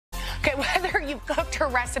Okay, whether you've cooked her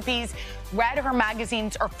recipes, read her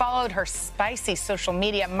magazines, or followed her spicy social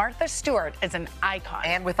media, Martha Stewart is an icon.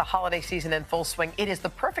 And with the holiday season in full swing, it is the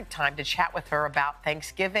perfect time to chat with her about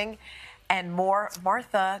Thanksgiving and more.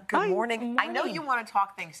 Martha, good morning. I know you want to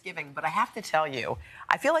talk Thanksgiving, but I have to tell you,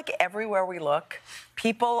 I feel like everywhere we look,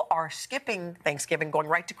 people are skipping Thanksgiving, going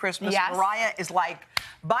right to Christmas. Yes. Mariah is like,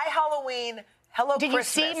 by Halloween, hello Did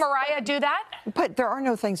Christmas. you see Mariah do that? But there are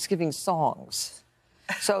no Thanksgiving songs.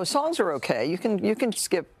 So songs are okay. You can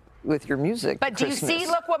skip with your music. But do Christmas. you see,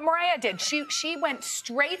 look what Mariah did. She went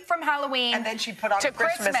straight from Halloween And then she put on to a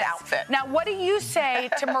Christmas outfit. Now, what do you say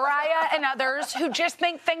to Mariah and others who just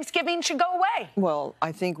think Thanksgiving should go away? Well,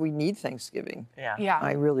 I think we need Thanksgiving. Yeah.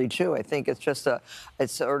 I really do. I think it's just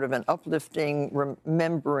it's sort of an uplifting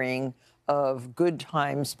remembering of good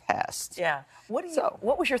times past. Yeah.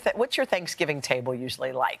 What's your Thanksgiving table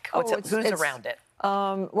usually like? Who's around it?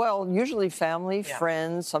 Well, usually family,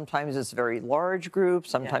 friends. Sometimes it's a very large group.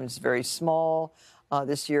 Sometimes it's very small.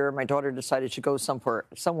 This year, my daughter decided to go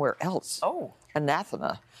somewhere else. Oh.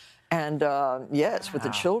 Anathema. And yes, with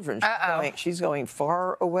the children, she's going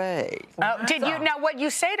far away. Did you now? What you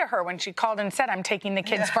say to her when she called and said, "I'm taking the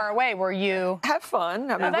kids far away"? Were you have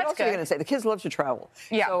fun? I mean, what else are you going to say? The kids love to travel.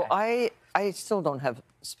 Yeah. So I still don't have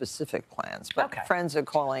specific plans, but friends are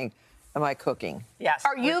calling. Am I cooking? Yes.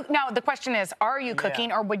 Are you now? The question is, are you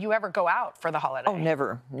cooking, or would you ever go out for the holiday? Oh,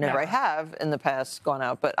 never. I have in the past gone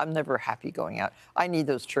out, but I'm never happy going out. I need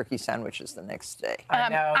those turkey sandwiches the next day. I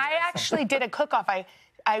know. I actually did a cook-off.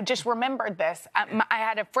 I just remembered this. I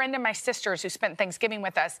had a friend of my sister's who spent Thanksgiving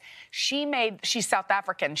with us. She's South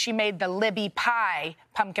African. She made the Libby pie,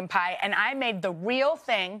 pumpkin pie, and I made the real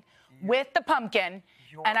thing with the pumpkin.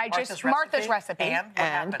 And Martha's recipe.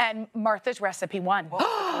 And Martha's recipe won.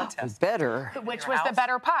 Better. Which was the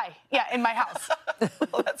better pie. Yeah, in my house.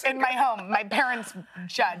 In my home. My parents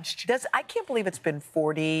judged. I can't believe it's been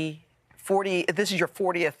 40, this is your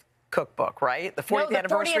 40th cookbook, right? The 40th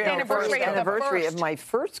anniversary of my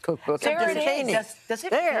first cookbook. There it is. Does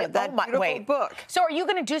it there, that beautiful book. So are you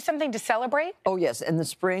going to do something to celebrate? Oh, yes. In the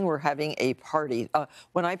spring, we're having a party.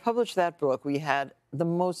 When I published that book, we had the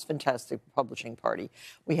most fantastic publishing party.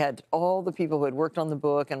 We had all the people who had worked on the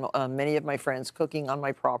book and many of my friends cooking on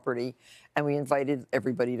my property, and we invited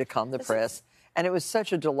everybody to come, the press. And it was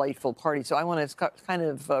such a delightful party. So I want to kind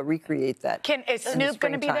of recreate that. Is Snoop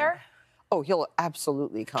going to be there? Oh, he'll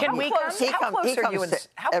absolutely come. Can we come? How close are you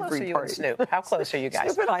and Snoop? How close are you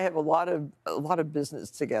guys? Snoop and I have a lot of business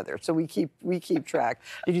together, so we keep track.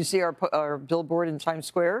 Did you see our billboard in Times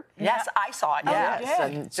Square? Yes, I saw it. Yes,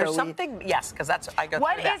 and there's something. Yes, because I go.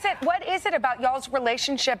 What is it about y'all's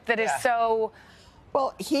relationship that is so?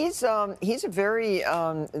 Well, he's a very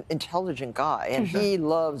intelligent guy, and he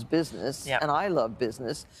loves business, and I love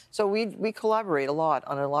business. So we collaborate a lot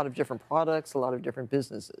on a lot of different products, a lot of different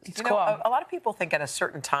businesses. It's cool. A lot of people think at a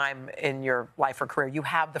certain time in your life or career, you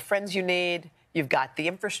have the friends you need, you've got the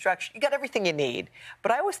infrastructure, you got everything you need.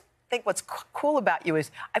 But I always think what's cool about you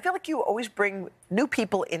is I feel like you always bring new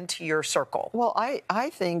people into your circle. Well, I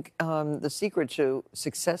think the secret to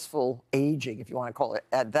successful aging, if you want to call it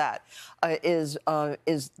at that, is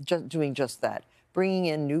just doing just that, bringing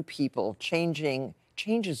in new people, change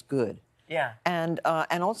is good. Yeah. And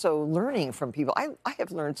also learning from people. I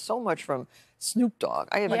have learned so much from Snoop Dogg.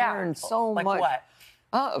 I have learned so much. Like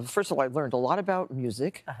what? First of all, I've learned a lot about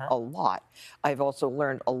music, a lot. I've also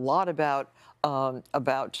learned a lot about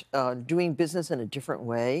doing business in a different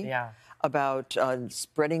way, about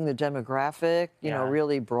spreading the demographic, you know,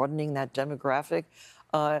 really broadening that demographic.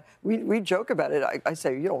 We joke about it. I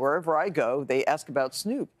say, you know, wherever I go, they ask about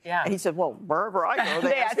Snoop. Yeah. And he said, well, wherever I go,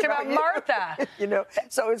 they ask about Martha. You know,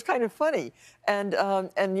 so it's kind of funny. And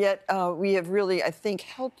yet we have really, I think,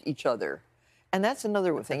 helped each other. And that's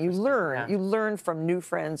another thing. You learn from new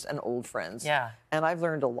friends and old friends. Yeah. And I've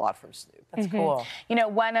learned a lot from Snoop. That's cool. You know,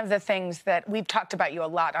 one of the things that we've talked about you a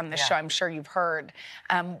lot on this show, I'm sure you've heard,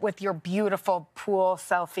 with your beautiful pool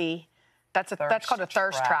selfie. That's called a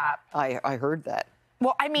thirst trap. I heard that.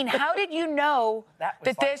 Well, I mean, how did you know that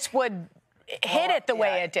this would hit it the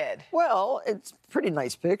way it did? Well, it's a pretty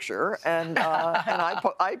nice picture, and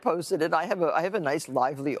I posted it. I have a nice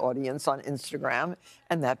lively audience on Instagram,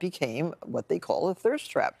 and that became what they call a thirst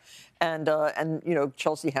trap. And you know,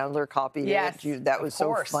 Chelsea Handler copied it. That was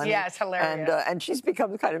so funny. Yeah, it's hilarious. And she's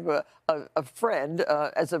become kind of a friend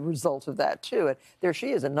as a result of that too. And there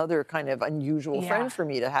she is, another kind of unusual friend for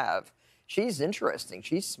me to have. she's interesting.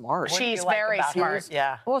 She's smart. What do you She's like very about her? smart.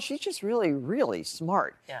 Yeah. Well, she's just really, really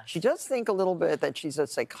smart. Yeah. She does think a little bit that she's a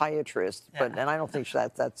psychiatrist, and I don't think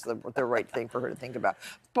that's the right thing for her to think about.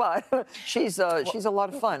 But she's a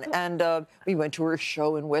lot of fun. And we went to her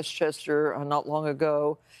show in Westchester not long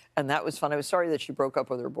ago, and that was fun. I was sorry that she broke up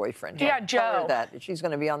with her boyfriend. Yeah, Tell her Joe. that she's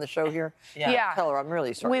going to be on the show here. Yeah. Tell her I'm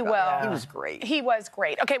really sorry. We about will. that. He was great. He was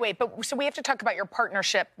great. Okay, wait, but so we have to talk about your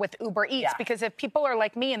partnership with Uber Eats because if people are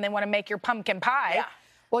like me and they want to make your pumpkin pie.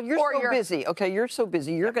 Well, you're busy. Okay, you're so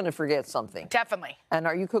busy. You're going to forget something. Definitely. And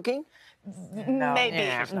are you cooking? No, Maybe.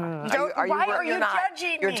 she's not. Why are you judging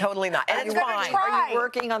me? You're totally not. And it's gonna fine. try. Are you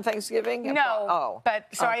working on Thanksgiving? No. Oh. But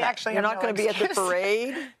so I actually You're have not no going to be at the excuse.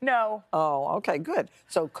 parade? No. Oh, okay, good.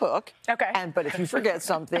 So cook. Okay. But if you forget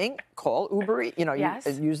something, call Uber. Yes.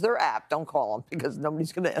 Use their app. Don't call them because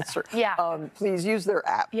nobody's going to answer. Yeah. Please use their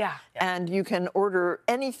app. Yeah. And you can order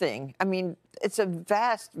anything. I mean, it's a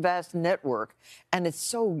vast, vast network, and it's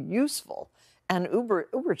so useful. And Uber's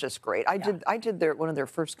just great. I did one of their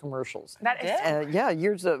first commercials. That is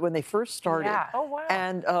Years when they first started. Yeah. Oh, wow.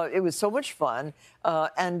 And it was so much fun.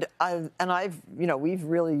 We've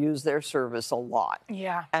really used their service a lot.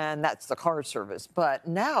 Yeah. And that's the car service. But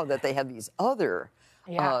now that they have these other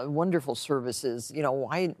wonderful services,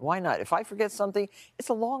 why not? If I forget something, it's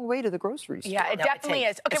a long way to the grocery store. Yeah, it definitely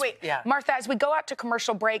is. Okay, wait, Martha, as we go out to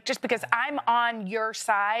commercial break, just because I'm on your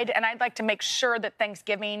side and I'd like to make sure that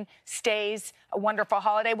Thanksgiving stays a wonderful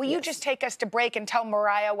holiday, will you just take us to break and tell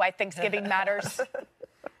Mariah why Thanksgiving matters?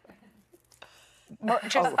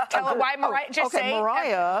 Tell her why Mariah. Just say.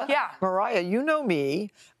 Mariah. Yeah. Mariah, you know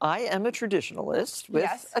me. I am a traditionalist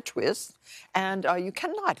with a twist, and you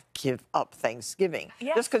cannot give up Thanksgiving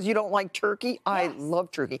just because you don't like turkey. I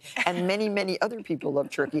love turkey, and many, many other people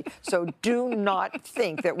love turkey. So do not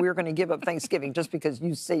think that we're going to give up Thanksgiving just because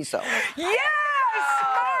you say so. Yes,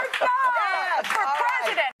 Martha! Yes, For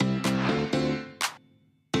president.